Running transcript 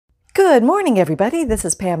Good morning, everybody. This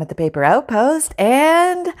is Pam at the Paper Outpost,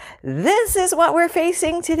 and this is what we're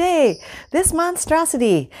facing today. This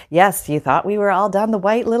monstrosity. Yes, you thought we were all done the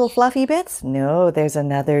white little fluffy bits? No, there's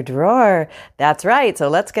another drawer. That's right. So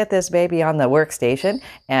let's get this baby on the workstation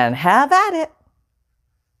and have at it.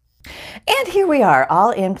 And here we are,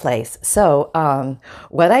 all in place. So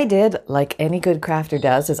what I did, like any good crafter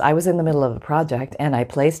does, is I was in the middle of a project and I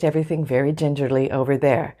placed everything very gingerly over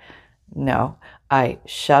there. No, I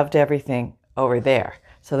shoved everything over there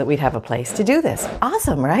so that we'd have a place to do this.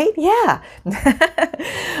 Awesome, right? Yeah.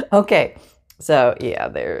 Okay. So yeah,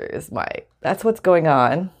 that's what's going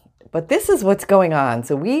on. But this is what's going on.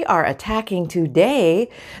 So we are attacking today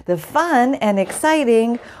the fun and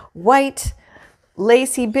exciting white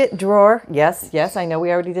lacy bit drawer. Yes, I know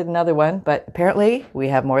we already did another one, but apparently we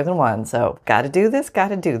have more than one. So got to do this.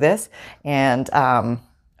 And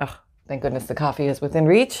thank goodness the coffee is within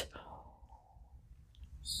reach.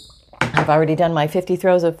 I've already done my 50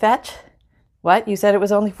 throws of fetch. What? You said it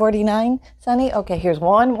was only 49, Sonny? Okay, here's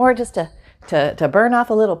one more just to burn off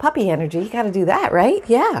a little puppy energy. You got to do that, right?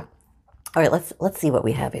 Yeah. All right, let's see what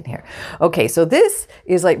we have in here. Okay, so this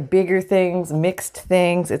is like bigger things, mixed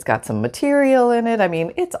things. It's got some material in it. I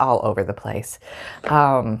mean, it's all over the place.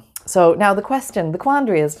 So now the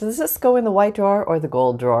quandary is, does this go in the white drawer or the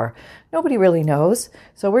gold drawer? Nobody really knows.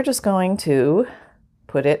 So we're just going to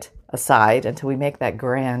put it aside until we make that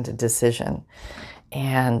grand decision.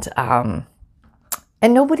 And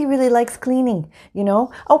nobody really likes cleaning, you know?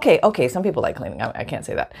 Okay, some people like cleaning. I can't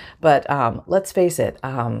say that. But let's face it,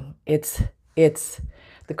 it's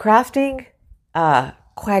the crafting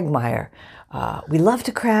quagmire. We love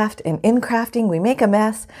to craft, and in crafting we make a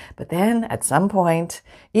mess, but then at some point,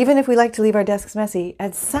 even if we like to leave our desks messy,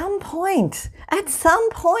 at some point,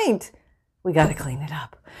 we got to clean it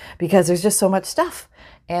up because there's just so much stuff.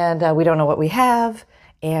 And we don't know what we have.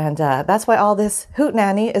 And that's why all this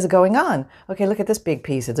hootenanny is going on. Okay, look at this big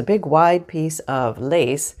piece. It's a big wide piece of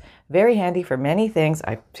lace. Very handy for many things.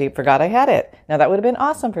 I forgot I had it. Now that would have been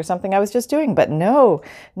awesome for something I was just doing. But no,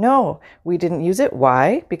 we didn't use it.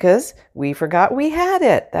 Why? Because we forgot we had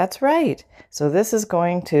it. That's right. So this is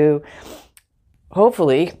going to,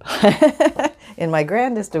 hopefully, in my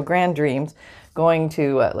grandest of grand dreams, going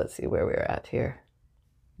to, let's see where we're at here.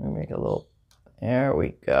 Let me make a little... There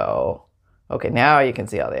we go. Okay, now you can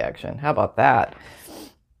see all the action. How about that?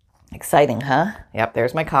 Exciting, huh? Yep,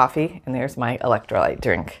 there's my coffee, and there's my electrolyte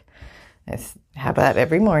drink. I have that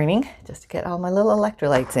every morning just to get all my little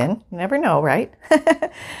electrolytes in. You never know, right?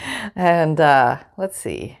 And let's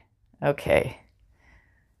see. Okay.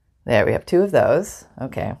 There, we have two of those.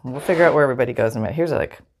 Okay, we'll figure out where everybody goes in a minute. Here's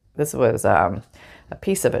this was a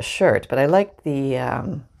piece of a shirt, but I liked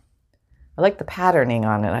the patterning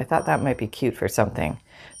on it. I thought that might be cute for something.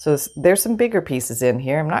 So there's some bigger pieces in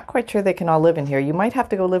here. I'm not quite sure they can all live in here. You might have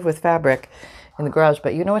to go live with fabric in the garage,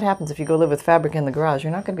 but you know what happens if you go live with fabric in the garage?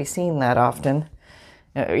 You're not going to be seen that often.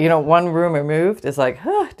 You know, one room removed is like,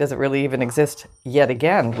 does it really even exist yet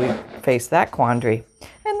again? We face that quandary.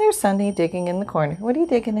 And there's Sunny digging in the corner. What are you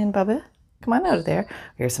digging in, Bubba? Come on out of there.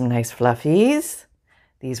 Here's some nice fluffies.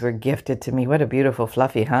 These were gifted to me. What a beautiful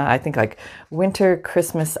fluffy, huh? I think like winter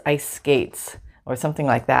Christmas ice skates or something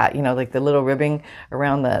like that. You know, like the little ribbing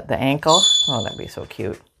around the ankle. Oh, that'd be so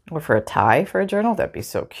cute. Or for a tie for a journal, that'd be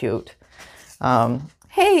so cute.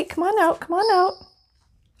 Hey, come on out. Come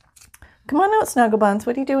on out, Snuggle Buns.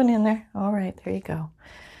 What are you doing in there? All right, there you go.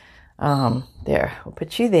 There, we'll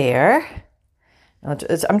put you there.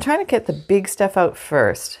 I'm trying to get the big stuff out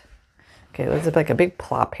first. Okay, let's like a bed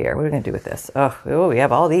plop here. What are we going to do with this? Oh, we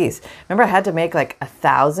have all these. Remember I had to make like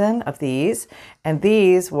 1,000 of these, and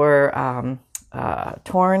these were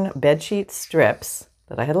torn bedsheet strips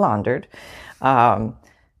that I had laundered. But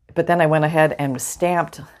then I went ahead and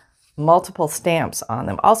stamped multiple stamps on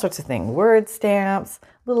them, all sorts of things, word stamps,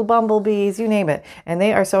 little bumblebees, you name it. And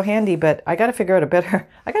they are so handy, but I got to figure out a better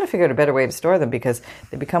way to store them because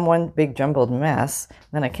they become one big jumbled mess.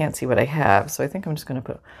 Then I can't see what I have. So I think I'm just going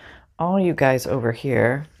to put all you guys over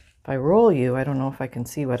here. If I roll you, I don't know if I can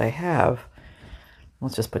see what I have.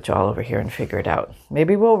 Let's just put you all over here and figure it out.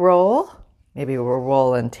 Maybe we'll roll. Maybe we'll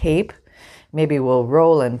roll and tape. Maybe we'll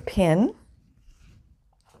roll and pin.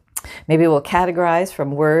 Maybe we'll categorize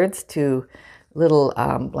from words to little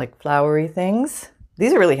like flowery things.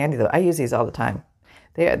 These are really handy though. I use these all the time.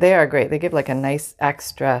 They are great. They give like a nice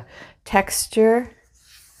extra texture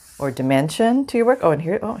or dimension to your work.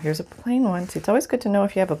 Here's a plain one. So it's always good to know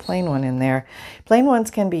if you have a plain one in there. Plain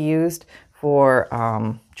ones can be used for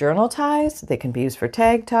journal ties. They can be used for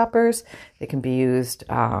tag toppers. They can be used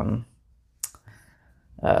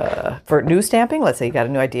for new stamping. Let's say you got a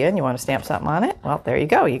new idea and you want to stamp something on it. Well, there you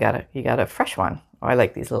go. You got a fresh one. Oh, I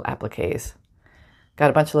like these little appliques. Got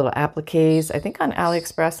a bunch of little appliques, I think on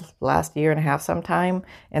AliExpress last year and a half sometime,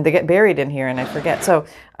 and they get buried in here and I forget. So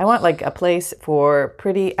I want like a place for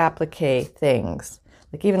pretty applique things,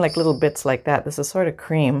 like even like little bits like that. This is sort of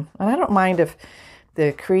cream, and I don't mind if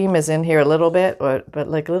the cream is in here a little bit, but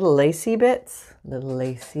like little lacy bits.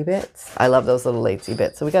 I love those little lacy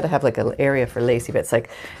bits. So we got to have like an area for lacy bits. Like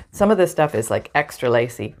some of this stuff is like extra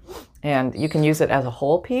lacy, and you can use it as a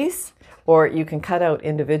whole piece, or you can cut out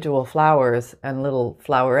individual flowers and little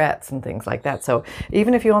flowerettes and things like that. So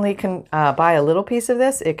even if you only can buy a little piece of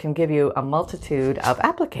this, it can give you a multitude of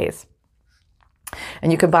appliques.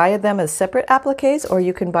 And you can buy them as separate appliques, or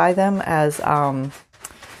you can buy them as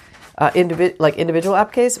individual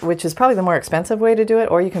appliques, which is probably the more expensive way to do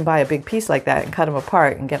it. Or you can buy a big piece like that and cut them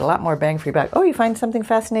apart and get a lot more bang for your buck. Oh, you find something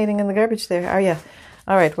fascinating in the garbage there, are you?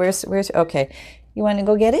 All right, where's okay? You want to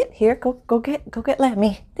go get it? Here, go get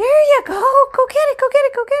Lemmy. There you go. Go get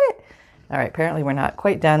it. All right. Apparently, we're not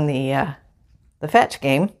quite done the fetch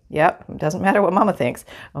game. Yep. It doesn't matter what Mama thinks.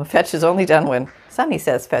 Well, fetch is only done when Sonny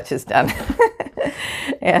says fetch is done.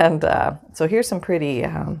 And so here's some pretty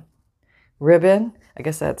ribbon. I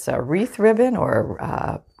guess that's a wreath ribbon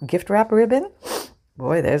or gift wrap ribbon.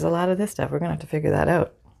 Boy, there's a lot of this stuff. We're gonna have to figure that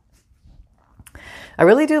out. I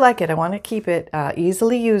really do like it. I want to keep it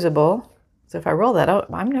easily usable. So if I roll that out,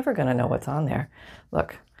 I'm never going to know what's on there.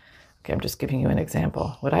 Look. Okay, I'm just giving you an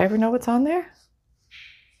example. Would I ever know what's on there?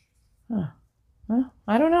 Well,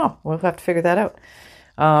 I don't know. We'll have to figure that out.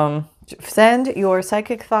 Send your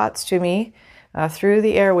psychic thoughts to me through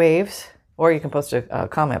the airwaves, or you can post a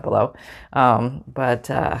comment below.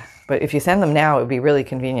 But if you send them now, it would be really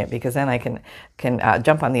convenient, because then I can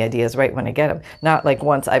jump on the ideas right when I get them. Not like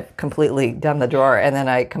once I've completely done the drawer and then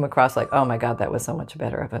I come across like, oh my God, that was so much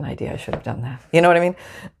better of an idea. I should have done that. You know what I mean?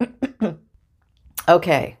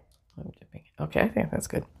 Okay. Okay, I think that's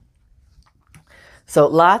good. So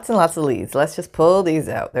lots and lots of leads. Let's just pull these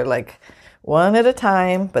out. They're like one at a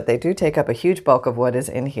time, but they do take up a huge bulk of what is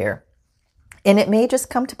in here. And it may just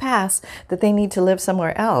come to pass that they need to live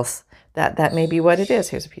somewhere else. That may be what it is.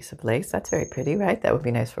 Here's a piece of lace. That's very pretty, right? That would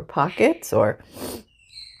be nice for pockets or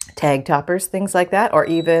tag toppers, things like that, or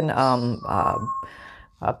even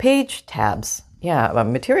page tabs. Yeah,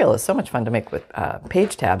 material is so much fun to make with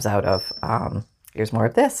page tabs out of. Here's more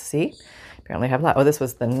of this. See? Apparently I have a lot. Oh, this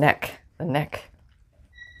was the neck.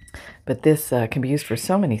 But this can be used for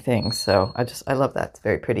so many things. So I love that. It's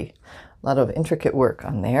very pretty. A lot of intricate work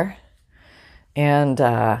on there. And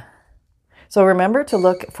so remember to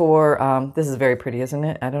look for, this is very pretty, isn't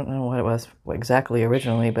it? I don't know what it was exactly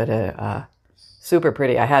originally, but super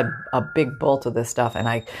pretty. I had a big bolt of this stuff and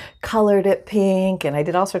I colored it pink and I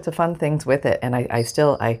did all sorts of fun things with it. And I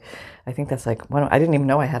think that's like one. I didn't even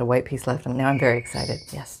know I had a white piece left, and now I'm very excited.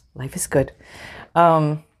 Yes, life is good.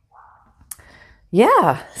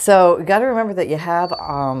 Yeah, so you got to remember that you have,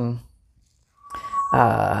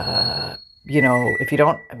 if you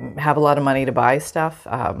don't have a lot of money to buy stuff,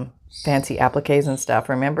 fancy appliques and stuff,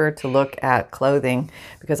 remember to look at clothing,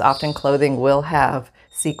 because often clothing will have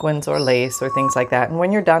sequins or lace or things like that. And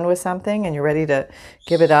when you're done with something and you're ready to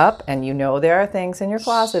give it up, and you know there are things in your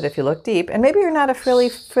closet if you look deep, and maybe you're not a frilly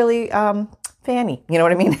fanny, you know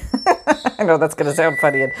what I mean? I know that's going to sound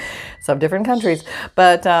funny in some different countries,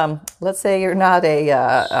 but let's say you're not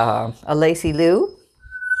a lacy Lou,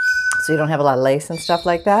 so you don't have a lot of lace and stuff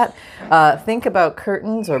like that. Think about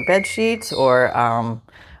curtains or bed sheets or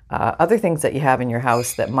other things that you have in your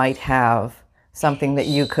house that might have something that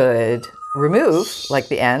you could remove, like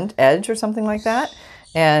the edge or something like that,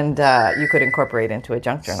 and you could incorporate into a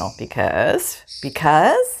junk journal, because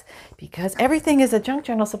everything is a junk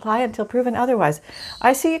journal supply until proven otherwise.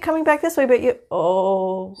 I see you coming back this way, but you,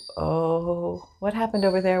 what happened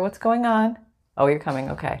over there? What's going on? Oh, you're coming.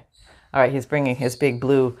 Okay. All right. He's bringing his big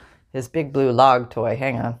blue log toy.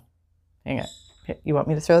 Hang on. Here, you want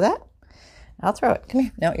me to throw that? I'll throw it. Come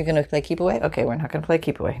here. No, you're going to play keep away? Okay. We're not going to play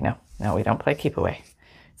keep away. No, we don't play keep away.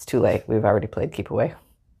 It's too late. We've already played keep away.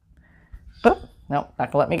 Oh, no,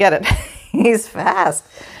 not going to let me get it. He's fast.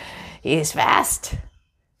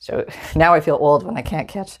 So now I feel old when I can't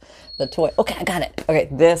catch the toy. Okay, I got it. Okay,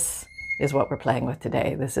 this is what we're playing with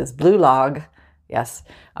today. This is blue log. Yes,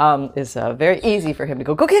 it's very easy for him to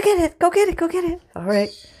go get it. All right.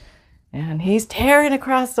 And he's tearing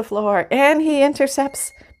across the floor, and he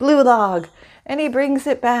intercepts blue log, and he brings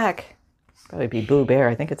it back. Probably be Boo Bear.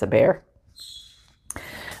 I think it's a bear.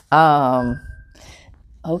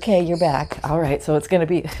 Okay, you're back. All right, so it's going to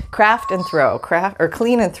be craft and throw,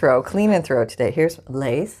 clean and throw today. Here's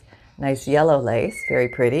lace, Nice yellow lace, very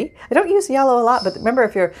pretty. I don't use yellow a lot, but remember,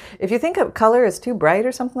 if you think of color is too bright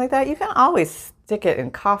or something like that, you can always stick it in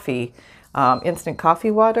coffee, instant coffee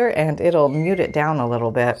water, and it'll mute it down a little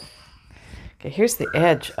bit. Okay, here's the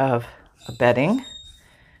edge of a bedding.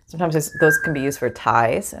 Sometimes those can be used for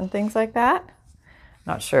ties and things like that.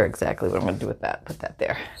 Not sure exactly what I'm going to do with that. Put that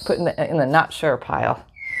there. Put in the not sure pile.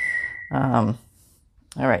 All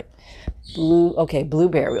right. Blue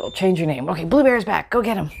Bear. We'll change your name. Okay, Blue Bear's back. Go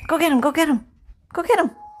get him. Go get him. Go get him. Go get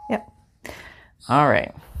him. Yep. All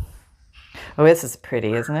right. Oh, this is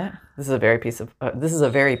pretty, isn't it? This is a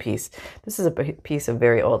piece of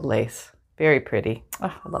very old lace. Very pretty.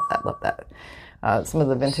 Oh, I love that. Love that. Some of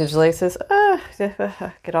the vintage laces.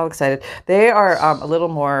 Get all excited. They are a little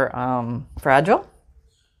more fragile.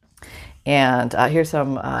 And here's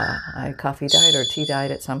some I coffee dyed or tea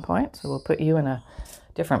dyed at some point. So we'll put you in a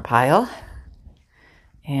different pile.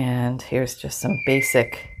 And here's just some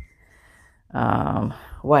basic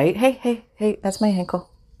white. Hey, that's my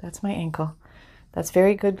ankle. That's my ankle. That's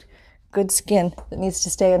very good skin that needs to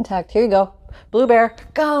stay intact. Here you go. Blue Bear,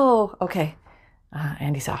 go. Okay.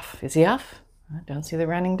 Andy's off. Is he off? I don't see the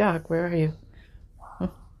running dog. Where are you?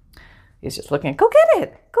 He's just looking. Go get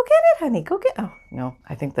it. Go get it, honey. Go get. Oh, no.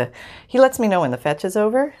 I think he lets me know when the fetch is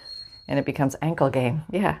over and it becomes ankle game.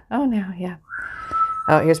 Yeah. Oh, no. Yeah.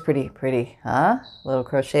 Oh, here's pretty. Huh? Little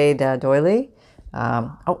crocheted doily.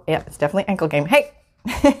 Oh, yeah. It's definitely ankle game. Hey.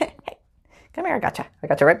 Hey. Come here. I got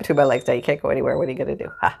you right between my legs. Now you can't go anywhere. What are you going to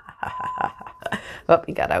do? Oh,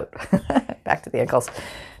 he got out. Back to the ankles.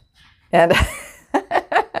 And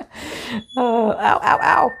oh,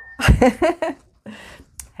 ow.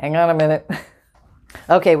 Hang on a minute.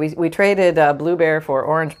 Okay, we traded Blue Bear for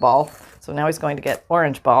Orange Ball. So now he's going to get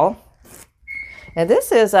Orange Ball. And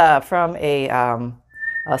this is from a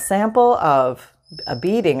sample of a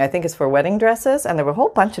beading, I think it's for wedding dresses. And there were a whole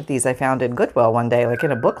bunch of these I found in Goodwill one day, like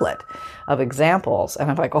in a booklet of examples.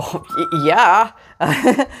 And I'm like, oh, yeah.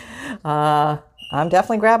 I'm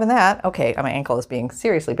definitely grabbing that. Okay, my ankle is being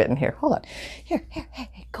seriously bitten here. Hold on. Here,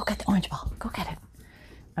 hey, go get the orange ball. Go get it.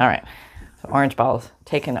 All right. So Orange Ball's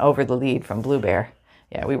taken over the lead from Blue Bear.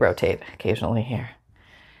 Yeah, we rotate occasionally here.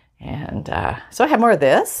 And so I have more of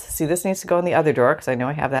this. See, this needs to go in the other drawer because I know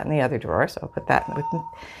I have that in the other drawer. So I'll put that with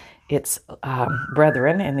its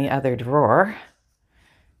brethren in the other drawer.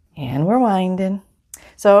 And we're winding.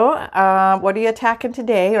 So what are you attacking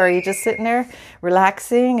today? Or are you just sitting there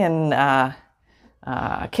relaxing and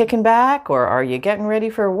kicking back? Or are you getting ready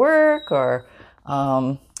for work? Or,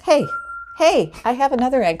 hey, I have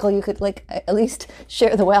another ankle. You could at least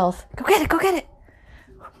share the wealth. Go get it.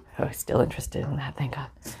 Oh, still interested in that, thank God.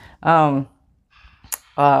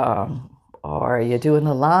 Are you doing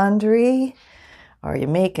the laundry? Are you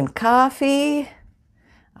making coffee?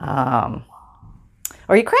 Are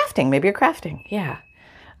you crafting? Maybe you're crafting. Yeah.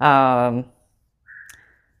 That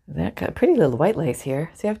got a pretty little white lace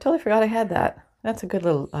here. See, I totally forgot I had that. That's a good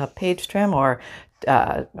little page trim. Or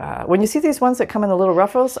when you see these ones that come in the little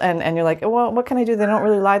ruffles and you're like, well, what can I do? They don't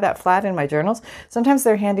really lie that flat in my journals. Sometimes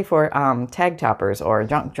they're handy for tag toppers or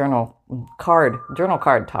journal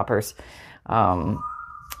card toppers,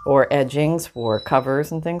 or edgings for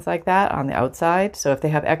covers and things like that on the outside. So if they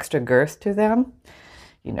have extra girth to them,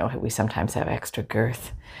 you know, we sometimes have extra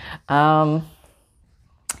girth. It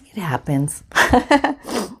happens.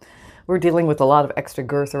 We're dealing with a lot of extra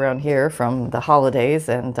girth around here from the holidays,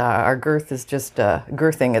 and our girth is just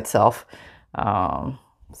girthing itself.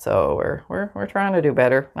 So we're trying to do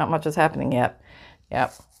better. Not much is happening yet.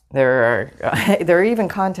 Yep. There are even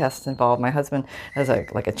contests involved. My husband has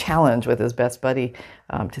a challenge with his best buddy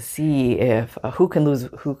to see if who can lose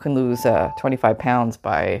 25 pounds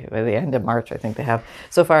by the end of March. I think they have.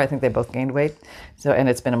 So far, I think they both gained weight. So, and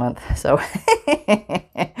it's been a month. So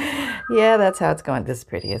yeah, that's how it's going. This is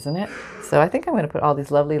pretty, isn't it? So I think I'm going to put all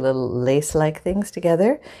these lovely little lace-like things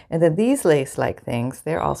together. And then these lace-like things,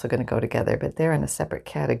 they're also going to go together, but they're in a separate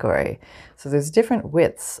category. So there's different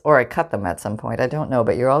widths, or I cut them at some point. I don't know,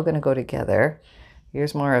 but you're all going to go together.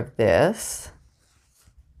 Here's more of this.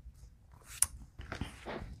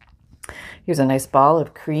 Here's a nice ball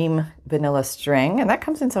of cream vanilla string, and that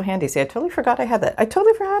comes in so handy. See, I totally forgot I had that. I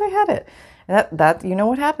totally forgot I had it. And that you know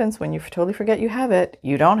what happens when you totally forget you have it?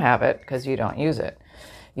 You don't have it because you don't use it.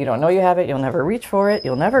 You don't know you have it. You'll never reach for it.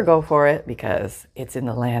 You'll never go for it because it's in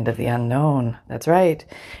the land of the unknown. That's right.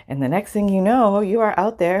 And the next thing you know, you are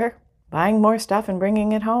out there buying more stuff and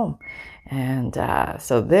bringing it home. And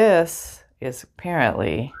so this is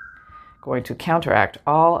apparently going to counteract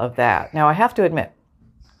all of that. Now, I have to admit,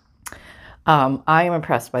 I am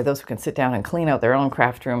impressed by those who can sit down and clean out their own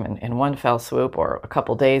craft room in one fell swoop, or a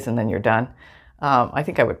couple days and then you're done. I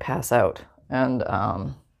think I would pass out. And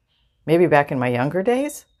maybe back in my younger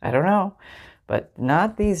days, I don't know, but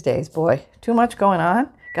not these days, boy. Too much going on.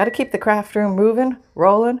 Got to keep the craft room moving,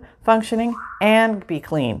 rolling, functioning, and be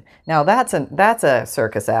clean. Now that's a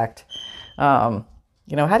circus act.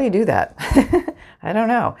 You know, how do you do that? I don't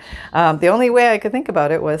know. The only way I could think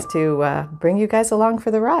about it was to bring you guys along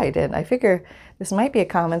for the ride, and I figure this might be a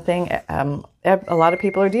common thing a lot of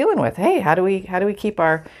people are dealing with. Hey, how do we keep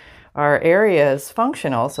our areas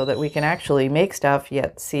functional so that we can actually make stuff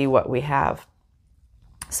yet see what we have?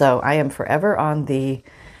 So I am forever on the,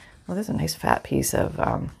 well, there's a nice fat piece of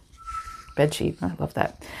bed sheet. I love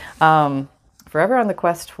that. Forever on the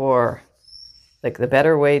quest for like the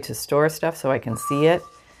better way to store stuff so I can see it.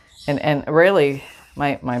 And really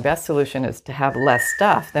my best solution is to have less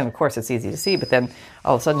stuff. Then of course it's easy to see, but then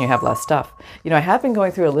all of a sudden you have less stuff. You know, I have been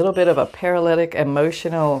going through a little bit of a paralytic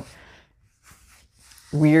emotional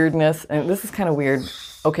weirdness, and this is kind of weird.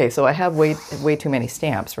 Okay, so I have way too many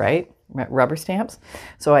stamps, right? Rubber stamps.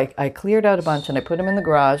 So I cleared out a bunch and I put them in the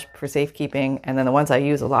garage for safekeeping, and then the ones I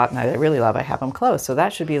use a lot and I really love, I have them closed. So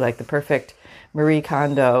that should be like the perfect Marie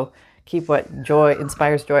Kondo, keep what joy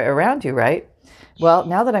inspires joy around you, right? Well,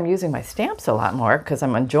 now that I'm using my stamps a lot more, because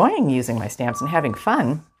I'm enjoying using my stamps and having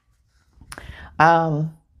fun,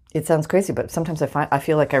 it sounds crazy, but sometimes I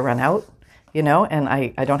feel like I run out, you know, and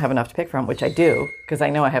I don't have enough to pick from, which I do, because I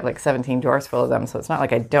know I have like 17 drawers full of them, so it's not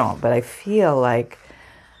like I don't, but I feel like,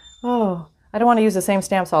 oh, I don't want to use the same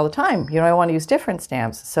stamps all the time. You know, I want to use different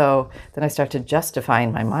stamps. So then I start to justify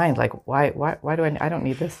in my mind, like, why do I don't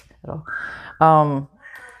need this at all.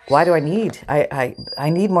 Why do I need? I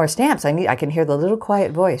need more stamps. I can hear the little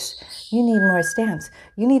quiet voice. You need more stamps.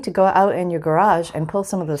 You need to go out in your garage and pull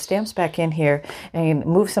some of those stamps back in here and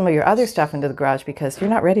move some of your other stuff into the garage because you're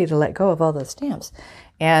not ready to let go of all those stamps.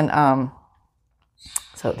 And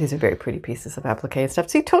so these are very pretty pieces of applique and stuff.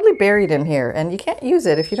 See, totally buried in here, and you can't use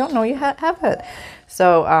it if you don't know you have it.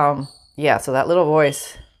 So yeah, so that little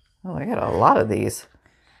voice. Oh, I got a lot of these.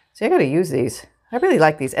 See, I got to use these. I really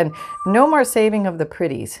like these. And no more saving of the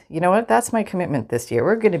pretties. You know what? That's my commitment this year.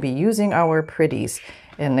 We're going to be using our pretties.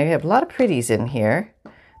 And they have a lot of pretties in here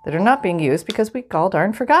that are not being used because we gall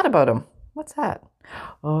darn forgot about them. What's that?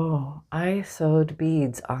 Oh, I sewed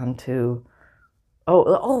beads onto...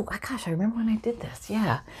 Oh, gosh, I remember when I did this.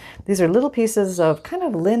 Yeah. These are little pieces of kind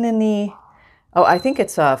of linen-y... Oh, I think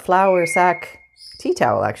it's a flour sack tea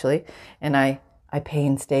towel, actually. And I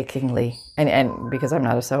painstakingly, and because I'm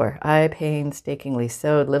not a sewer, I painstakingly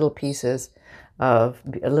sewed little pieces of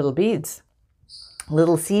little beads,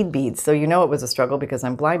 little seed beads. So you know it was a struggle because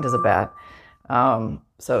I'm blind as a bat.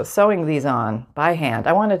 So sewing these on by hand,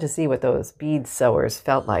 I wanted to see what those bead sewers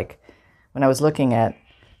felt like when I was looking at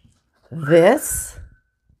this,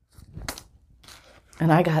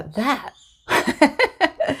 and I got that.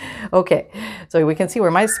 Okay, so we can see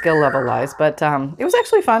where my skill level lies, but it was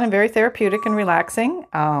actually fun and very therapeutic and relaxing.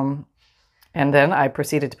 And then I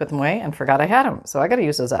proceeded to put them away and forgot I had them. So I got to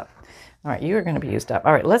use those up. All right, you are going to be used up.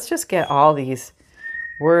 All right, let's just get all these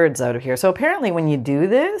words out of here. So apparently when you do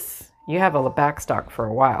this, you have a backstock for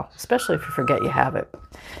a while, especially if you forget you have it.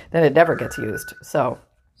 Then it never gets used. So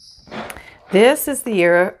this is the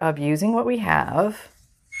year of using what we have.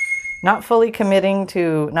 Not fully committing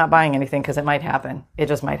to not buying anything because it might happen. It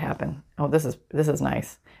just might happen. Oh, this is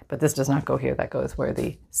nice. But this does not go here. That goes where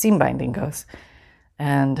the seam binding goes.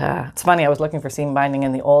 And it's funny, I was looking for seam binding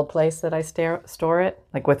in the old place that I store it,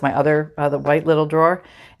 like with my other, the white little drawer,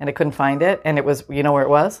 and I couldn't find it. And it was, you know where it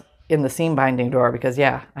was? In the seam binding drawer, because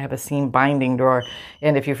yeah, I have a seam binding drawer.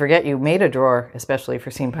 And if you forget you made a drawer, especially for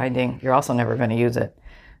seam binding, you're also never going to use it.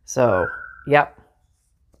 So, yep,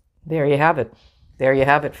 there you have it. There you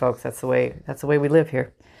have it, folks. That's the way we live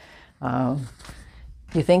here.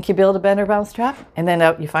 You think you build a bender bounce trap, and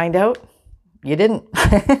then you find out you didn't.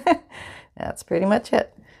 That's pretty much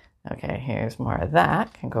it. Okay, here's more of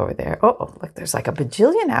that. Can go over there. Oh, look, there's like a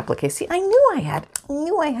bajillion appliques. See, I knew I had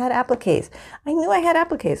appliques. I knew I had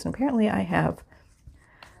appliques, and apparently I have.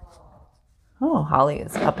 Oh, Holly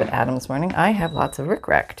is up at Adam this morning. I have lots of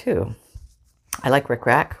rickrack too. I like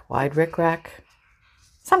rickrack, wide rickrack.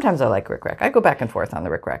 Sometimes I like rickrack. I go back and forth on the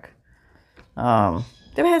rickrack.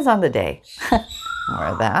 Depends on the day. More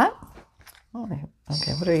of that. Oh,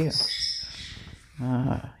 okay, what are you?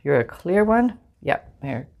 You're a clear one? Yep,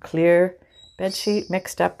 they're clear bedsheet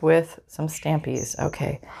mixed up with some stampies.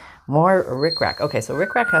 Okay, more rickrack. Okay, so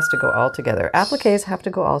rickrack has to go all together. Appliques have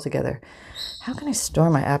to go all together. How can I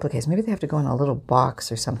store my appliques? Maybe they have to go in a little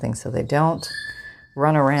box or something so they don't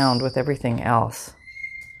run around with everything else.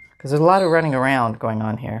 Because there's a lot of running around going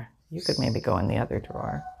on here. You could maybe go in the other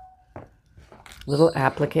drawer. Little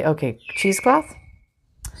applique. Okay, cheesecloth.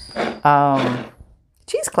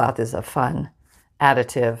 Cheesecloth is a fun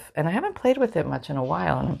additive, and I haven't played with it much in a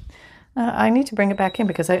while. And I need to bring it back in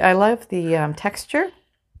because I love the texture,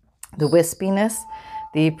 the wispiness,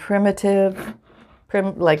 the primitive,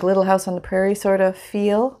 like Little House on the Prairie sort of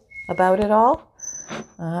feel about it all.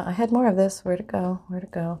 I had more of this. Where'd it go? Where'd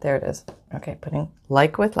it go? There it is. Okay, putting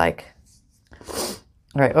like with like.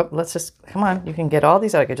 All right, let's just, come on. You can get all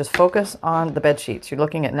these out. Okay, just focus on the bed sheets. You're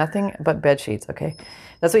looking at nothing but bed sheets, okay?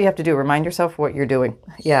 That's what you have to do. Remind yourself what you're doing.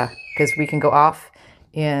 Yeah, because we can go off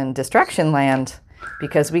in distraction land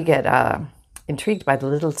because we get intrigued by the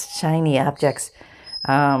little shiny objects.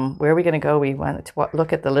 Where are we going to go? We want to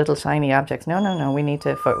look at the little shiny objects. No. We need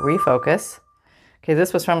to refocus. Okay,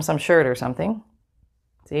 this was from some shirt or something.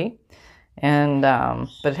 See? And,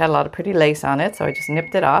 but it had a lot of pretty lace on it, so I just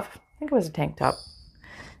nipped it off. I think it was a tank top.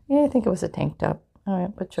 Yeah, I think it was a tank top. All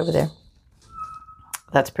right, put you over there.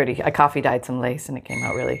 That's pretty. I coffee dyed some lace and it came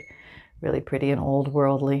out really, really pretty and old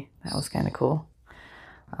worldly. That was kind of cool.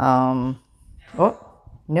 Oh,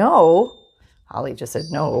 no. Holly just said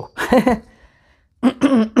no.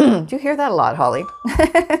 Do you hear that a lot, Holly?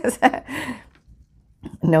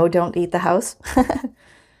 No, don't eat the house.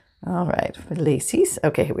 All right, for laces.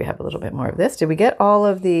 Okay, we have a little bit more of this. Did we get all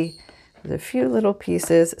of the... There's a few little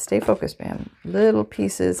pieces. Stay focused, man. Little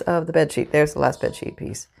pieces of the bed sheet. There's the last bed sheet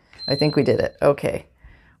piece. I think we did it. Okay.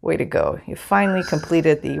 Way to go. You finally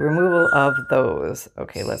completed the removal of those.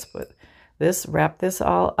 Okay, let's put this, wrap this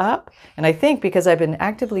all up. And I think because I've been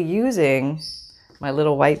actively using my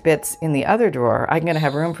little white bits in the other drawer, I'm going to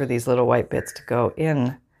have room for these little white bits to go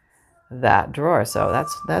in that drawer. So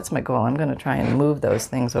that's my goal. I'm going to try and move those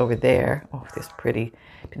things over there. Oh,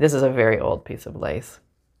 this is a very old piece of lace.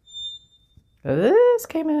 This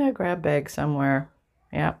came in a grab bag somewhere.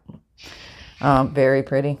 Yeah. Very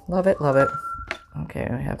pretty. Love it, love it. Okay,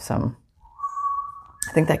 I have some.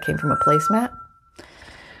 I think that came from a placemat.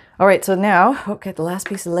 All right, so now, okay, the last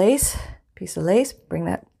piece of lace. Bring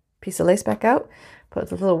that piece of lace back out. Put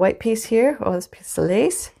the little white piece here. Oh, this piece of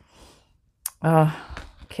lace.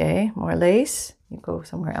 Okay, more lace. You go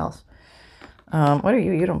somewhere else. What are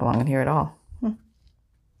you? You don't belong in here at all.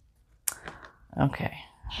 Okay.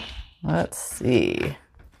 Let's see.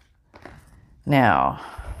 Now,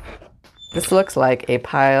 this looks like a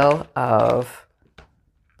pile of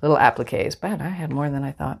little appliques. But I had more than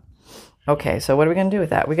I thought. Okay, so what are we going to do with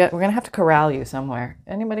that? We're going to have to corral you somewhere.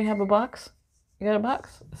 Anybody have a box? You got a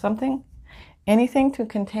box? Something? Anything to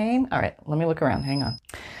contain? All right, let me look around. Hang on.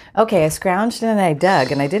 Okay, I scrounged and I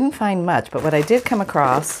dug, and I didn't find much. But what I did come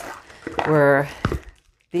across were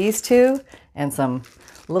these two and some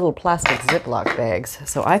little plastic Ziploc bags.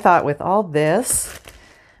 So I thought with all this,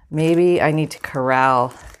 maybe I need to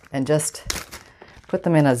corral and just put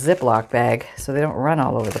them in a Ziploc bag so they don't run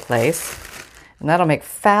all over the place. And that'll make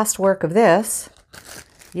fast work of this.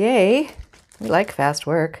 Yay. We like fast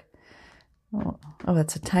work. Oh,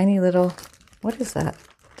 that's a tiny little, what is that?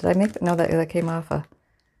 Did I make that? No, that came off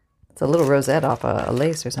it's a little rosette off a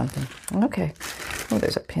lace or something. Okay. Oh,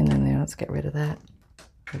 there's a pin in there. Let's get rid of that.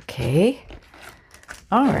 Okay.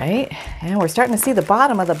 All right, and we're starting to see the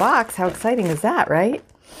bottom of the box. How exciting is that, right?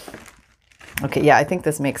 Okay, yeah, I think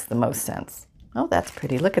this makes the most sense. Oh, that's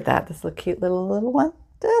pretty. Look at that. This little cute little one.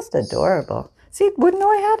 Just adorable. See, wouldn't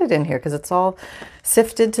know I had it in here because it's all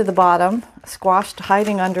sifted to the bottom, squashed,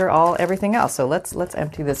 hiding under everything else. So let's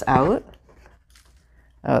empty this out.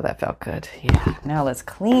 Oh, that felt good. Yeah. Now let's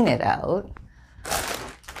clean it out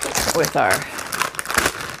with our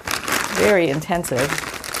very intensive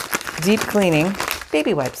deep cleaning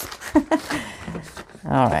baby wipes.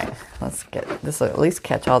 All right, let's get this. Will at least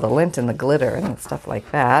catch all the lint and the glitter and stuff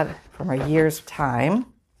like that from a year's time.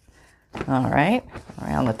 All right,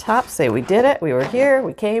 around the top, say we did it. We were here,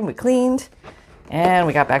 we came, we cleaned, and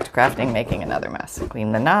we got back to crafting, making another mess.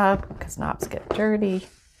 Clean the knob because knobs get dirty.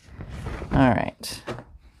 All right,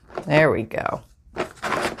 there we go.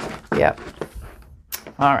 Yep.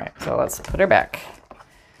 All right, so let's put her back.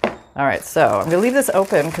 All right, so I'm gonna leave this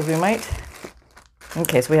open because we might.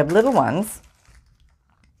 Okay, so we have little ones.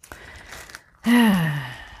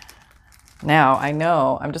 Now, I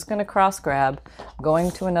know I'm just going to cross grab, going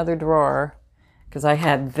to another drawer, because I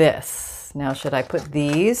had this. Now, should I put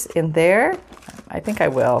these in there? I think I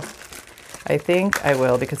will.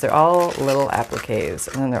 Because they're all little appliques,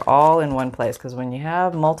 and then they're all in one place, because when you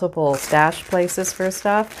have multiple stash places for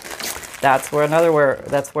stuff, that's where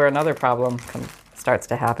another problem starts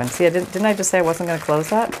to happen. See, didn't I just say I wasn't going to close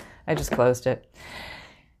that? I just closed it.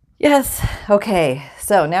 Yes. Okay.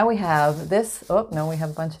 So now we have this. Oh, no, we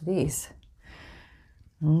have a bunch of these.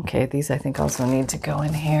 Okay. These I think also need to go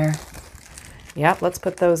in here. Yep, let's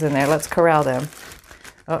put those in there. Let's corral them.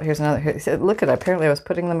 Oh, here's another. Look at it. Apparently I was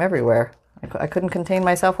putting them everywhere. I couldn't contain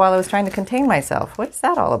myself while I was trying to contain myself. What is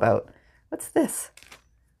that all about? What's this?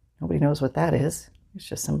 Nobody knows what that is. It's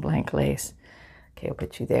just some blank lace. Okay, I'll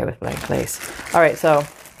put you there with blank lace. All right, so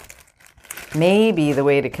maybe the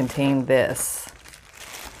way to contain this.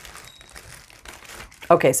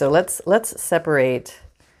 Okay, so let's separate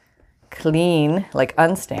clean, like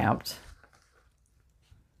unstamped.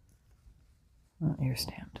 Oh, you're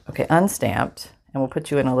stamped. Okay, unstamped, and we'll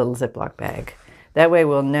put you in a little Ziploc bag. That way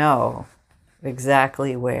we'll know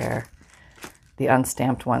exactly where the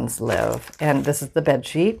unstamped ones live. And this is the bed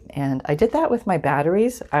sheet, and I did that with my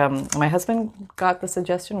batteries. My husband got the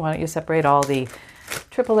suggestion, why don't you separate all the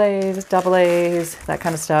AAAs, AA's, that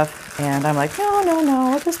kind of stuff. And I'm like, no,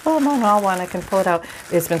 I'll just pull them on all one. I can pull it out.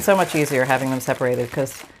 It's been so much easier having them separated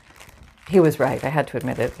because he was right. I had to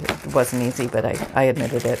admit it. It wasn't easy, but I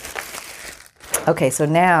admitted it. Okay, so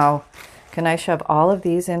now can I shove all of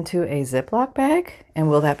these into a Ziploc bag? And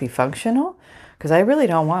will that be functional? Because I really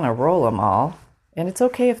don't want to roll them all. And it's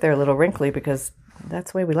okay if they're a little wrinkly because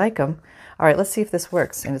that's the way we like them. All right, let's see if this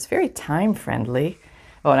works. And it's very time friendly.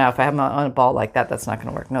 Oh, now if I have them on a ball like that, that's not going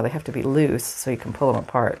to work. No, they have to be loose so you can pull them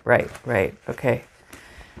apart. Right. Okay.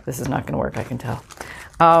 This is not going to work, I can tell.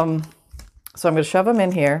 So I'm going to shove them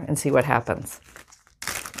in here and see what happens.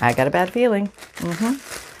 I got a bad feeling.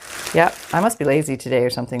 Yeah, I must be lazy today or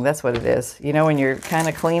something. That's what it is. You know when you're kind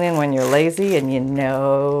of cleaning when you're lazy and you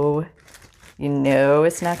know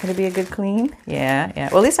it's not going to be a good clean? Yeah.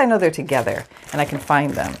 Well, at least I know they're together and I can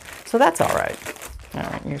find them. So that's all right. All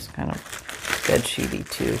right, here's kind of bed sheety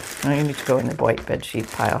too. No, you need to go in the white bed sheet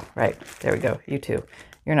pile. Right, there we go. You too.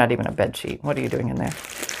 You're not even a bed sheet. What are you doing in there?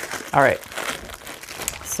 All right.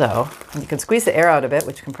 So you can squeeze the air out of it,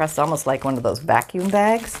 which compressed almost like one of those vacuum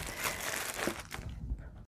bags.